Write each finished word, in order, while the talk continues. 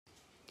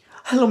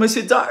Hello, my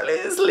sweet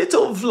darlings,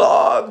 little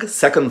vlog,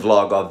 second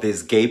vlog of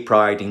this gay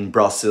pride in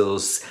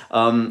Brussels.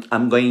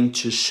 I'm going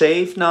to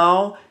shave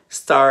now,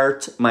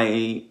 start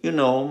my,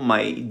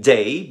 my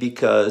day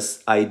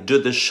because I do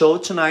the show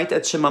tonight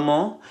at Chez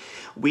Maman.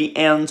 We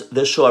end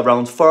the show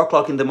around 4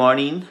 o'clock in the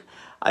morning.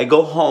 I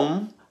go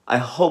home. I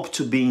hope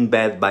to be in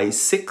bed by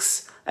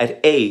 6. At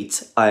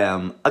 8, I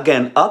am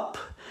again up.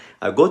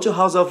 I go to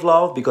House of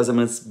Love because I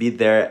must be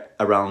there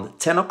around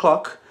 10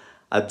 o'clock.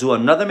 I do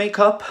another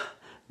makeup.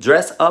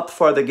 Dress up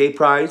for the gay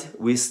pride.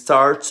 We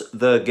start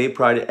the gay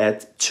pride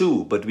at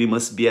 2, but we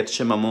must be at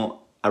Chez Maman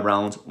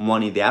around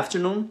 1 in the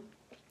afternoon.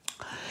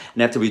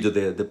 And after we do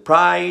the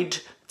pride,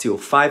 till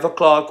 5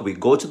 o'clock, we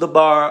go to the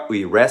bar,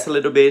 we rest a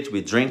little bit,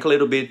 we drink a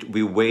little bit,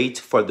 we wait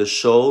for the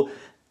show.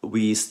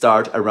 We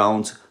start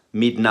around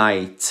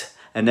midnight.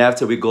 And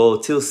after we go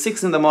till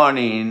 6 in the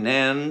morning,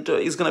 and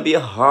it's gonna be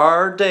a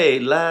hard day,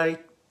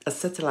 like a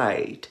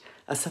satellite.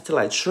 A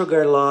satellite.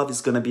 Sugar Love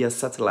is gonna be a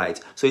satellite.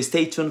 So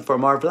stay tuned for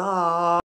more vlogs.